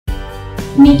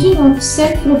Making of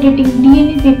self-rotating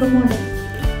DNA paper model.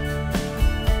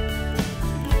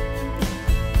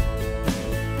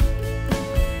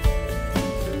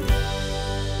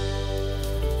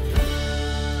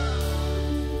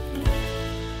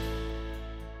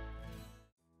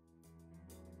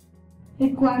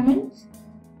 Requirements: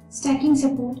 stacking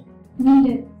support,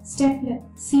 needle, stapler,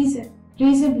 scissor,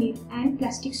 razor blade and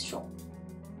plastic straw.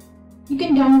 You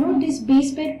can download these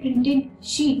base pair printed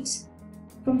sheets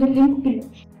from the link below.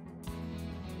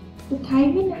 The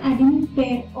thymine and adenine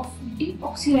pair of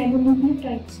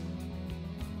deoxyribonucleotides.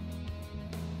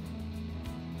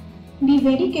 Be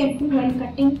very careful while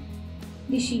cutting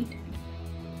the sheet.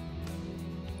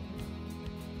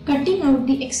 Cutting out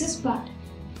the excess part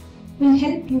will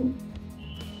help you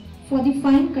for the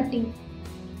fine cutting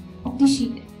of the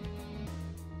sheet.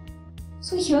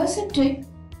 So here's a trick.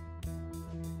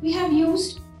 We have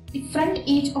used the front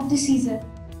edge of the scissor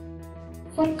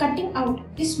for cutting out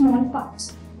the small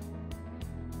parts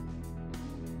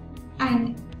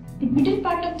and the middle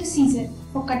part of the scissor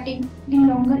for cutting the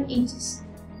longer edges.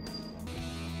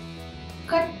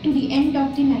 Cut to the end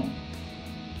of the line.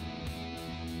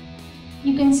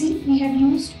 You can see we have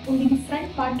used only the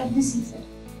front part of the scissor.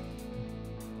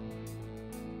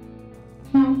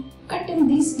 Now cut in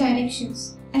these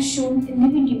directions as shown in the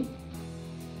video.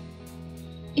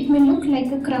 It may look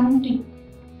like a crown to you.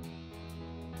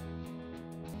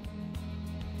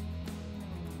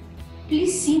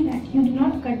 Please see that you do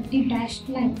not cut the dashed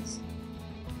lines.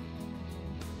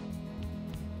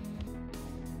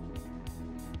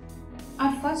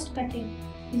 Our first cutting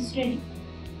is ready.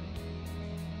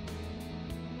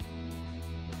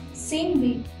 Same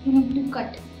way you need to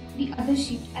cut the other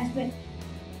sheet as well.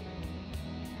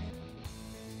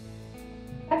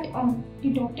 Cut on the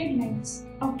dotted lines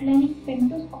outlining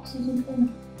pentose oxygen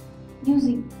only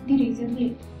using the razor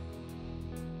blade.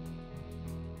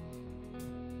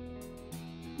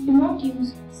 Do not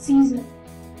use scissor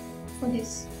for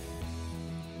this.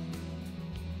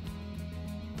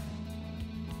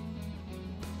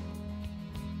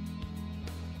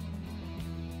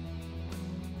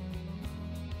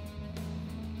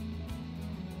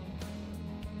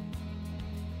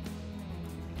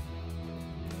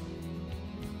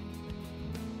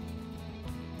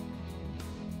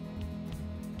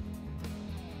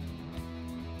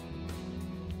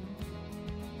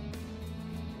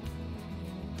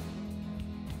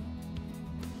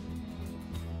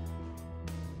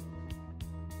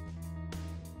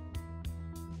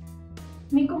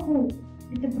 Make a hole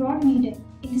with a broad needle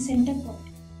in the center point,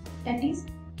 that is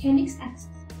helix axis.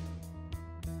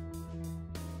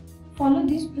 Follow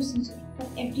this procedure for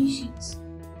every sheet.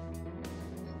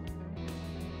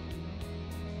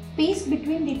 Space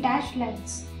between the dashed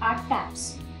lines are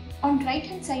tabs. On right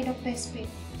hand side of the square,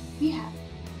 we have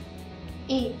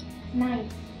 8, 9,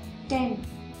 10,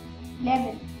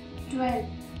 11, 12,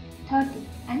 13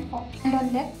 and 14. And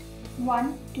on left,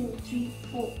 1, 2, 3,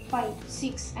 4, 5,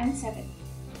 6 and 7.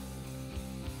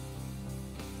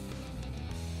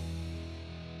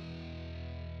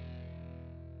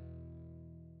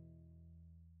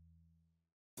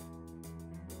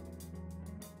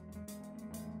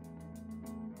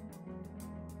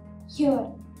 Here,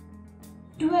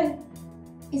 12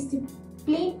 is the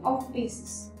plane of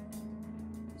bases.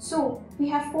 So, we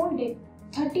have folded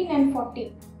 13 and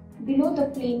 14 below the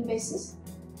plane bases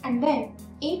and then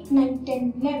 8, 9,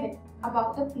 10, 11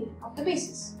 above the plane of the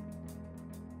bases.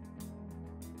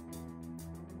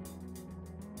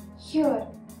 Here,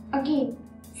 again,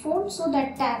 fold so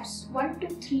that tabs 1, 2,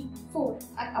 3, 4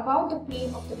 are above the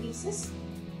plane of the bases,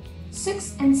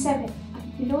 6 and 7 are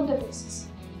below the bases.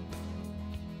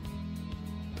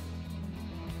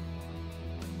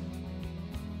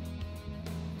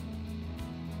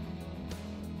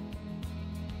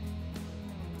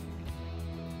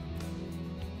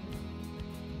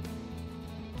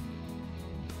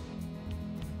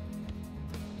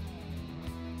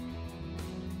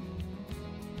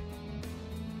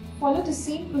 Follow the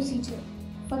same procedure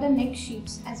for the next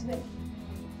sheets as well.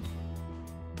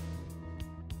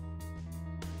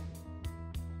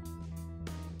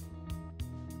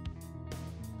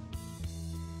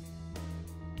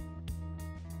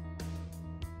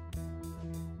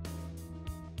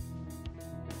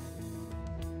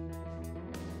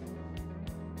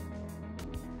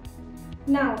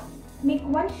 Now, make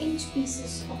 1-inch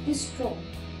pieces of this straw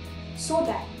so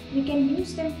that we can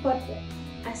use them further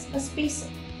as a spacer.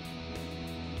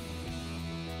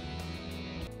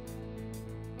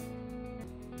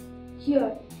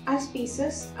 Here, our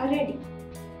spacers are ready.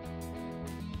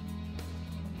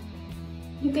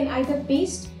 You can either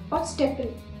paste or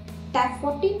staple tab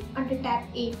 14 under tab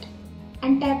 8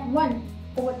 and tab 1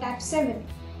 over tab 7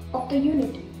 of the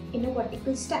unit in a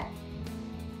vertical stack.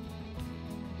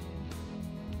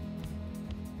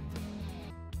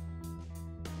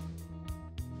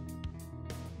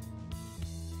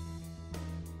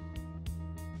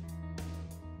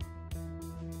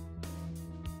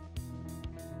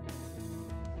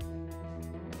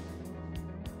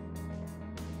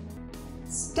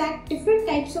 Stack different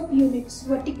types of units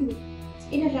vertically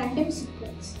in a random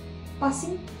sequence,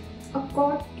 passing a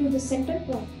cord to the center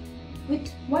point with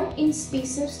 1 inch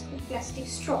spacers of plastic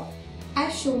straw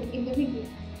as shown in the video.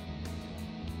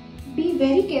 Be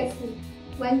very careful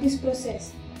while this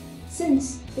process,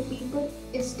 since the paper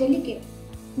is delicate.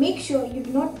 Make sure you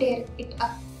do not tear it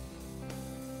up.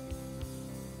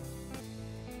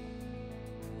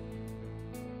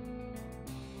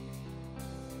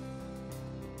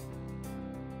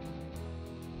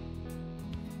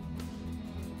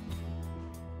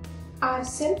 Our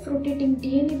self-rotating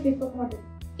DNA paper model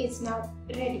is now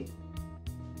ready.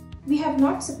 We have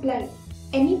not supplied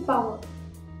any power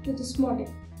to this model.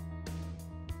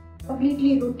 It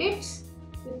completely rotates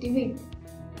with the wind.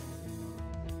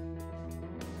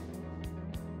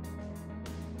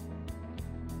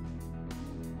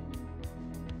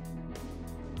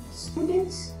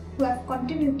 Students who have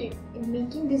contributed in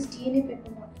making this DNA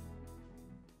paper model.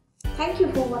 Thank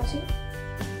you for watching.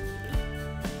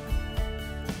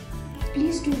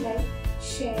 Please do like,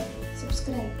 share,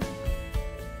 subscribe.